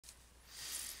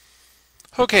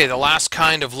Okay, the last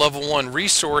kind of level 1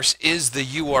 resource is the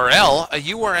URL. A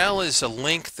URL is a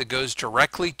link that goes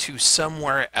directly to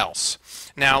somewhere else.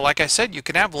 Now, like I said, you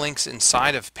can have links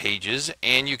inside of pages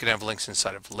and you can have links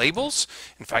inside of labels.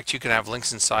 In fact, you can have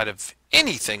links inside of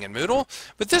anything in Moodle,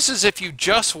 but this is if you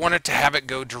just wanted to have it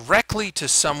go directly to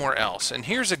somewhere else. And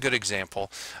here's a good example.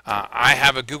 I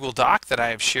have a Google Doc that I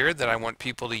have shared that I want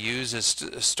people to use as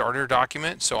a starter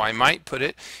document, so I might put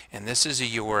it, and this is a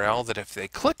URL that if they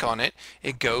click on it,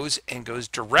 it goes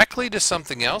directly to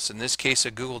something else, in this case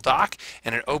a Google Doc,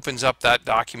 and it opens up that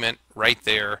document right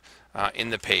there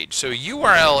in the page. So a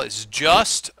URL is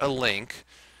just a link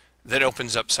that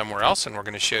opens up somewhere else, and we're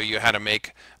going to show you how to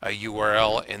make a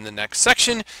URL in the next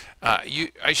section.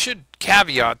 I should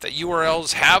caveat that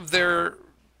URLs have their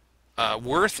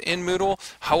worth in Moodle.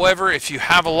 However, if you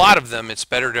have a lot of them, it's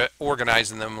better to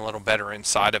organize them a little better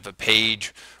inside of a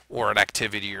page or an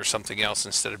activity or something else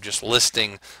instead of just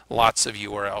listing lots of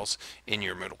URLs in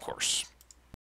your Moodle course.